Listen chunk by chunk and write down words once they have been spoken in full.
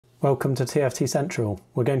Welcome to TFT Central.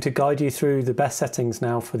 We're going to guide you through the best settings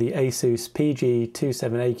now for the Asus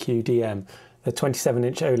PG27AQDM, the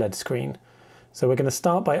 27-inch OLED screen. So we're going to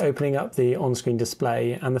start by opening up the on-screen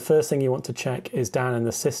display, and the first thing you want to check is down in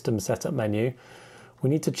the System Setup menu.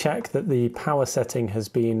 We need to check that the power setting has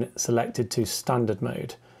been selected to standard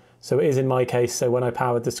mode. So it is in my case, so when I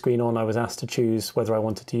powered the screen on I was asked to choose whether I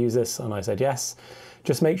wanted to use this and I said yes.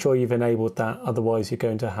 Just make sure you've enabled that, otherwise you're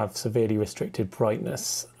going to have severely restricted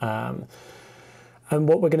brightness. And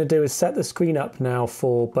what we're going to do is set the screen up now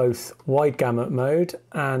for both wide gamut mode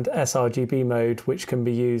and sRGB mode, which can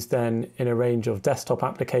be used then in a range of desktop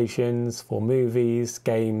applications for movies,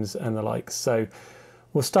 games and the likes. So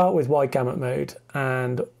we'll start with wide gamut mode,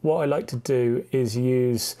 and what I like to do is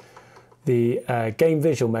use the game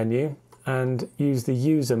visual menu and use the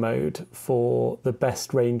user mode for the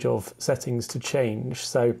best range of settings to change.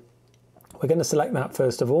 So we're going to select that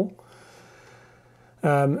first of all.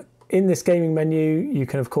 In this gaming menu, you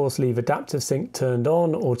can of course leave adaptive sync turned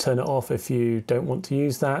on or turn it off if you don't want to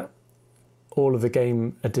use that. All of the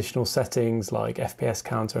game additional settings like FPS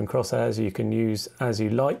counter and crosshairs you can use as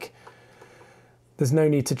you like. There's no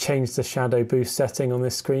need to change the shadow boost setting on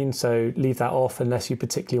this screen, so leave that off unless you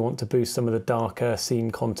particularly want to boost some of the darker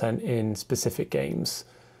scene content in specific games.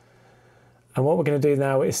 And what we're going to do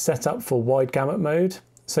now is set up for wide gamut mode.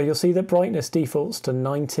 So you'll see that brightness defaults to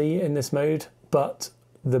 90 in this mode, but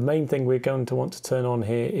the main thing we're going to want to turn on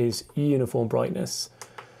here is uniform brightness.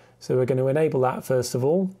 So we're going to enable that first of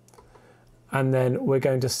all, and then we're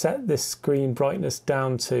going to set this screen brightness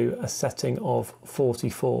down to a setting of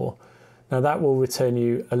 44. Now that will return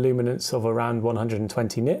you a luminance of around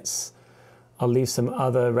 120 nits. I'll leave some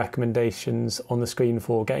other recommendations on the screen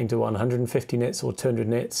for getting to 150 nits or 200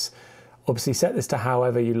 nits. Obviously set this to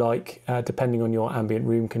however you like, depending on your ambient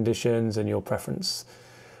room conditions and your preference.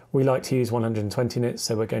 We like to use 120 nits,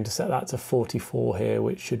 so we're going to set that to 44 here,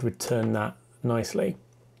 which should return that nicely.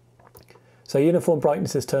 So uniform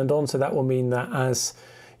brightness is turned on, so that will mean that as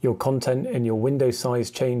your content and your window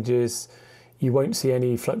size changes, you won't see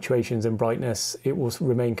any fluctuations in brightness. It will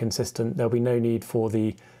remain consistent. There'll be no need for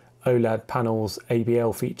the OLED panel's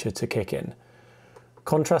ABL feature to kick in.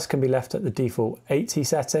 Contrast can be left at the default 80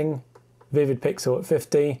 setting, vivid pixel at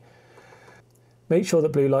 50. Make sure that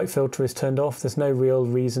blue light filter is turned off. There's no real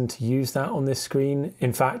reason to use that on this screen.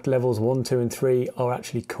 In fact, levels 1, 2 and 3 are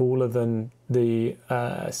actually cooler than the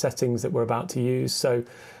settings that we're about to use, so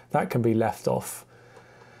that can be left off.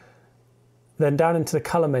 Then down into the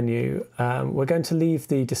color menu, we're going to leave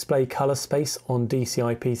the display color space on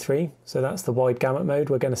DCI-P3. So that's the wide gamut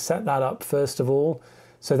mode. We're going to set that up first of all.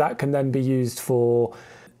 So that can then be used for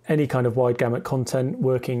any kind of wide gamut content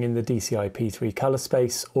working in the DCI-P3 color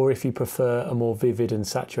space, or if you prefer a more vivid and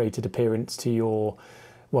saturated appearance to your,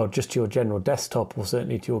 well, just to your general desktop, or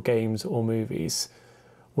certainly to your games or movies.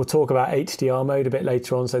 We'll talk about HDR mode a bit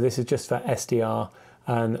later on. So this is just for SDR.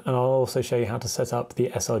 And I'll also show you how to set up the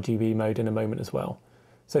sRGB mode in a moment as well.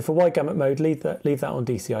 So for wide gamut mode, leave that on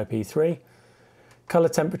DCI-P3. Color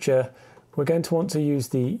temperature, we're going to want to use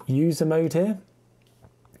the user mode here.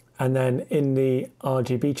 And then in the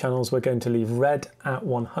RGB channels, we're going to leave red at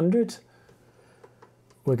 100.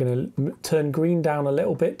 We're going to turn green down a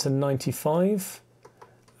little bit to 95.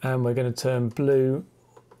 And we're going to turn blue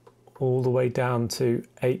all the way down to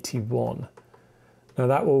 81. Now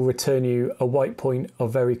that will return you a white point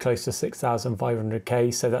of very close to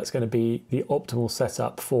 6500K, so that's going to be the optimal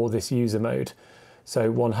setup for this user mode. So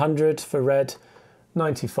 100 for red,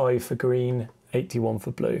 95 for green, 81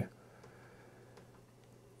 for blue.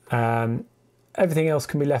 Everything else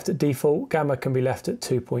can be left at default. Gamma can be left at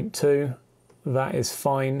 2.2. That is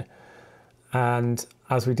fine. And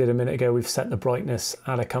as we did a minute ago, we've set the brightness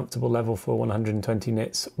at a comfortable level for 120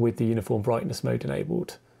 nits with the uniform brightness mode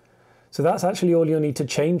enabled. So that's actually all you'll need to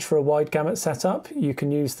change for a wide gamut setup. You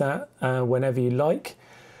can use that whenever you like.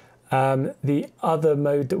 The other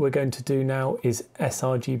mode that we're going to do now is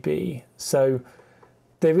sRGB. So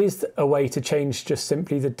there is a way to change just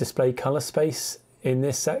simply the display color space in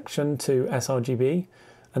this section to sRGB,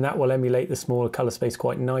 and that will emulate the smaller color space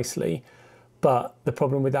quite nicely. But the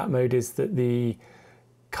problem with that mode is that the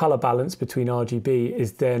color balance between RGB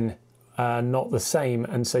is then not the same,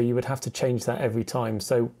 and so you would have to change that every time.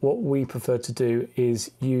 So what we prefer to do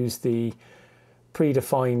is use the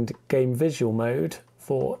predefined game visual mode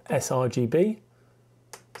for sRGB.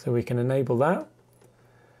 So we can enable that.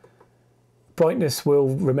 Brightness will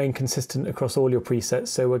remain consistent across all your presets,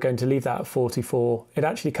 so we're going to leave that at 44. It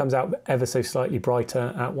actually comes out ever so slightly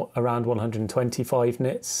brighter at around 125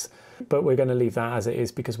 nits, but we're going to leave that as it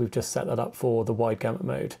is because we've just set that up for the wide gamut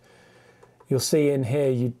mode. You'll see in here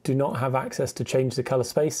you do not have access to change the color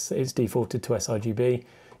space. It's defaulted to sRGB.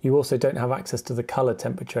 You also don't have access to the color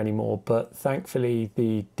temperature anymore, but thankfully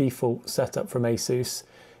the default setup from Asus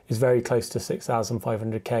is very close to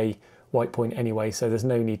 6500K white point anyway, so there's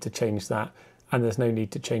no need to change that, and there's no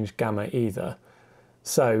need to change gamma either.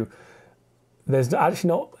 So there's actually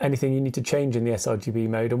not anything you need to change in the sRGB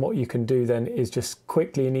mode, and what you can do then is just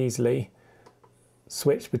quickly and easily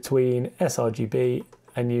switch between sRGB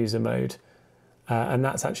and user mode. And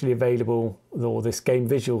that's actually available, or this game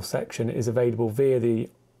visual section is available via the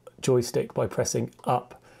joystick by pressing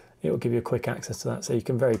up. It will give you a quick access to that, so you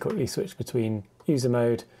can very quickly switch between user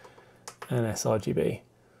mode and sRGB.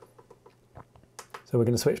 So we're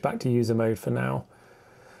going to switch back to user mode for now.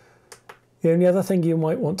 The only other thing you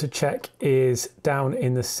might want to check is down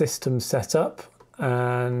in the system setup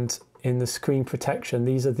and in the screen protection.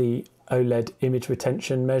 These are the OLED image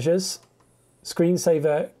retention measures.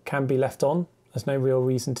 Screensaver can be left on. There's no real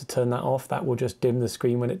reason to turn that off. That will just dim the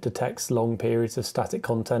screen when it detects long periods of static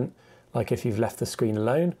content, like if you've left the screen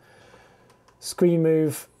alone. Screen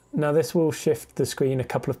move, now this will shift the screen a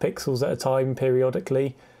couple of pixels at a time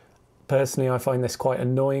periodically. Personally, I find this quite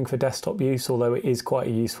annoying for desktop use, although it is quite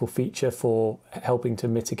a useful feature for helping to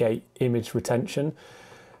mitigate image retention.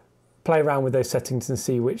 Play around with those settings and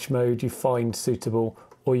see which mode you find suitable,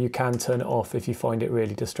 or you can turn it off if you find it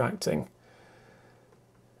really distracting.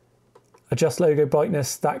 Adjust logo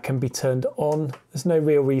brightness, that can be turned on. There's no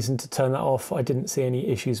real reason to turn that off. I didn't see any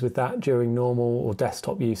issues with that during normal or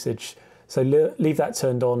desktop usage. So leave that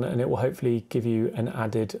turned on and it will hopefully give you an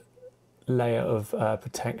added layer of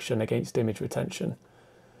protection against image retention.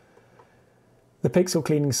 The pixel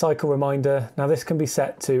cleaning cycle reminder, now this can be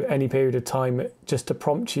set to any period of time just to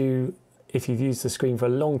prompt you if you've used the screen for a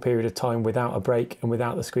long period of time without a break and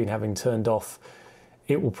without the screen having turned off.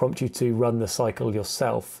 It will prompt you to run the cycle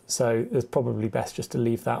yourself, so it's probably best just to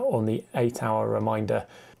leave that on the 8-hour reminder,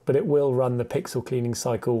 but it will run the pixel cleaning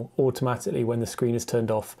cycle automatically when the screen is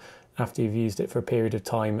turned off after you've used it for a period of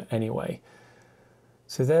time anyway.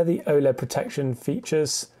 So they're the OLED protection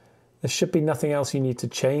features. There should be nothing else you need to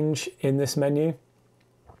change in this menu.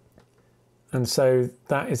 And so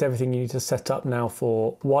that is everything you need to set up now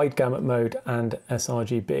for wide gamut mode and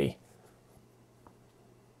sRGB.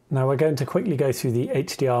 Now we're going to quickly go through the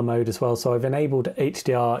HDR mode as well. So I've enabled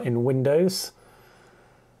HDR in Windows.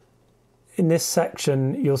 In this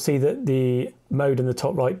section, you'll see that the mode in the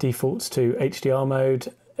top right defaults to HDR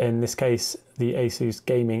mode. In this case, the Asus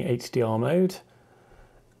Gaming HDR mode.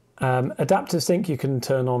 Adaptive sync you can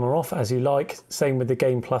turn on or off as you like. Same with the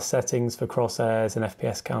Game Plus settings for crosshairs and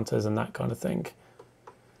FPS counters and that kind of thing.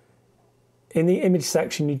 In the image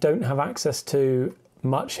section, you don't have access to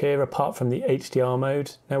much here apart from the HDR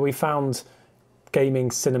mode. Now we found gaming,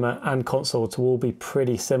 cinema and console to all be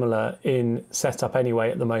pretty similar in setup anyway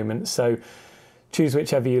at the moment, so choose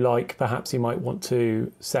whichever you like. Perhaps you might want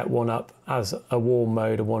to set one up as a warm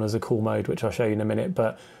mode and one as a cool mode, which I'll show you in a minute,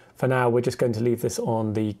 but for now we're just going to leave this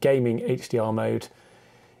on the gaming HDR mode.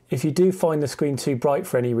 If you do find the screen too bright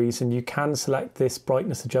for any reason, you can select this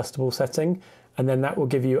brightness adjustable setting, and then that will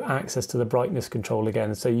give you access to the brightness control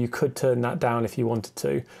again. So you could turn that down if you wanted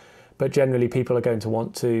to, but generally people are going to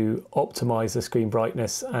want to optimize the screen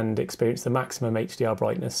brightness and experience the maximum HDR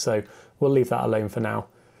brightness. So we'll leave that alone for now.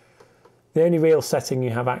 The only real setting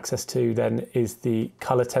you have access to then is the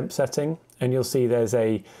color temp setting, and you'll see there's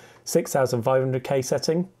a 6500K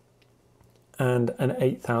setting and an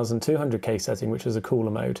 8200K setting, which is a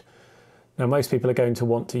cooler mode. Now most people are going to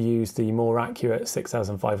want to use the more accurate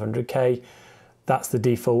 6500K. That's the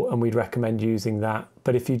default and we'd recommend using that.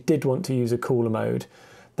 But if you did want to use a cooler mode,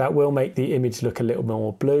 that will make the image look a little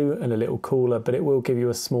more blue and a little cooler, but it will give you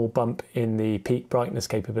a small bump in the peak brightness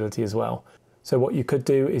capability as well. So what you could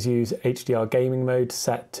do is use HDR gaming mode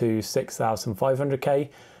set to 6500K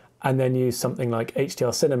and then use something like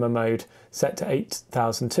HDR cinema mode set to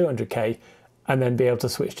 8200K and then be able to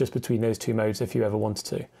switch just between those two modes if you ever wanted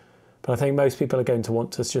to. But I think most people are going to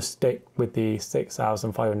want to just stick with the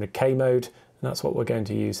 6500K mode, and that's what we're going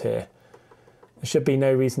to use here. There should be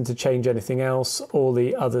no reason to change anything else. All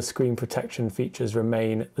the other screen protection features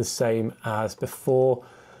remain the same as before.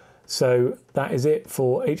 So that is it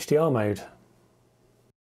for HDR mode.